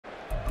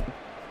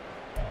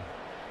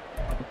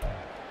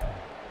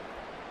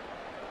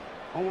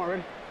Omar,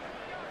 ready?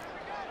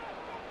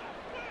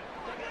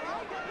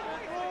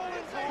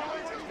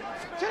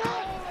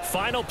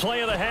 Final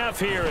play of the half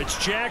here.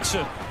 It's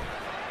Jackson.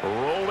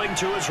 Rolling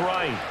to his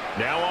right.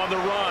 Now on the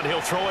run.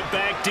 He'll throw it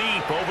back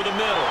deep over the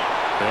middle.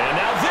 And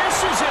now this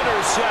is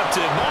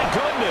intercepted. My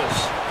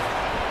goodness.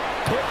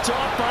 Picked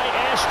off by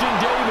Ashton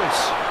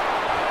Davis.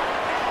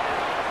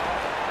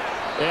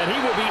 And he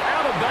will be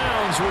out of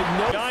bounds with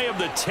no guy of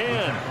the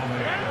 10.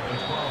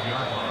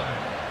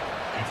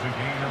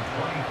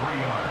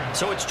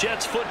 So it's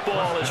Jets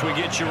football as we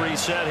get you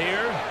reset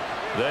here.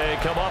 They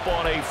come up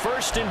on a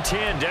 1st and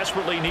 10,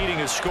 desperately needing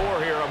a score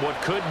here on what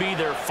could be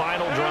their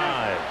final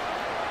drive.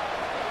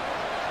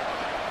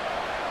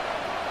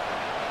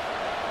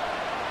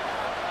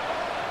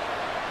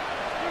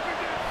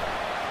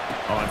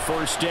 On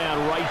 1st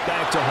down, right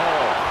back to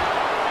Hall.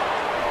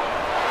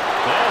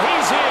 And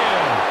he's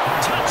in.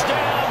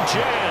 Touchdown,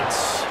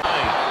 Jets.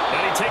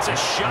 And he takes a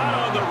shot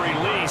on the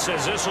release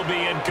as this will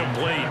be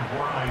incomplete.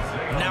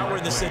 Now we're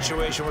in the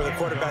situation where the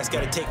quarterback's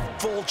got to take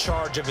full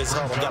charge of his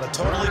huddle. Got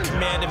to totally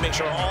command it, make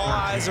sure all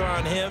eyes are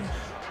on him.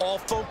 All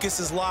focus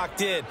is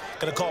locked in.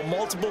 Going to call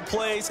multiple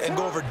plays and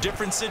go over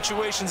different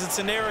situations and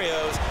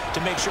scenarios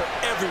to make sure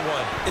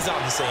everyone is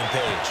on the same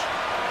page.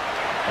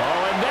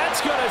 Oh, and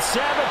that's going to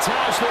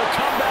sabotage their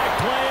comeback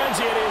plans.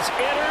 It is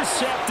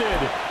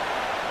intercepted.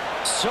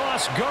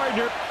 Sauce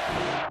Gardner.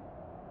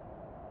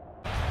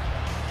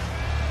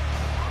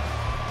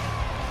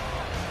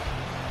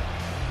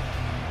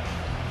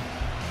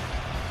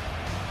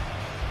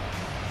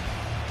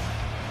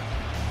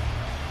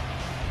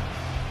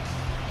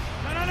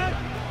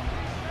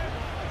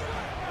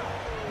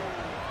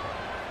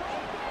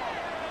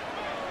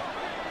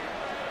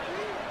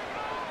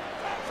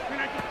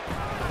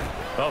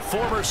 A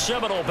former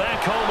Seminole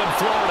back home in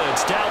Florida.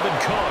 It's Dalvin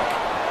Cook.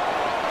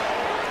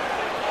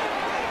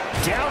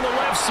 Down the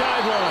left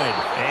sideline.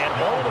 And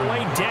all the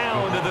way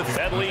down to the...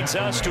 That leads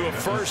us to a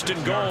 1st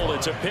and goal.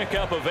 It's a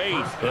pickup of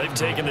 8. They've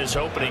taken this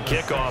opening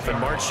kickoff and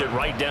marched it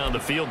right down the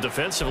field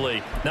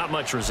defensively. Not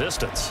much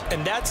resistance.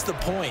 And that's the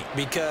point,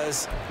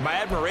 because my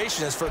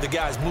admiration is for the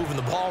guys moving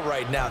the ball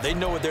right now. They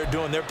know what they're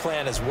doing. Their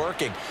plan is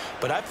working.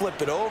 But I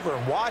flip it over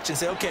and watch and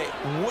say, okay,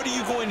 what are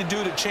you going to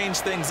do to change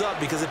things up?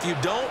 Because if you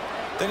don't,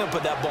 they're going to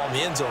put that ball in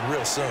the end zone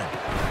real soon.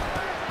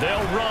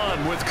 They'll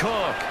run with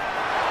Cook.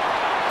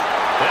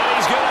 And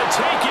he's going to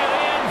take it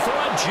in for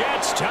a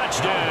Jets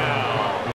touchdown.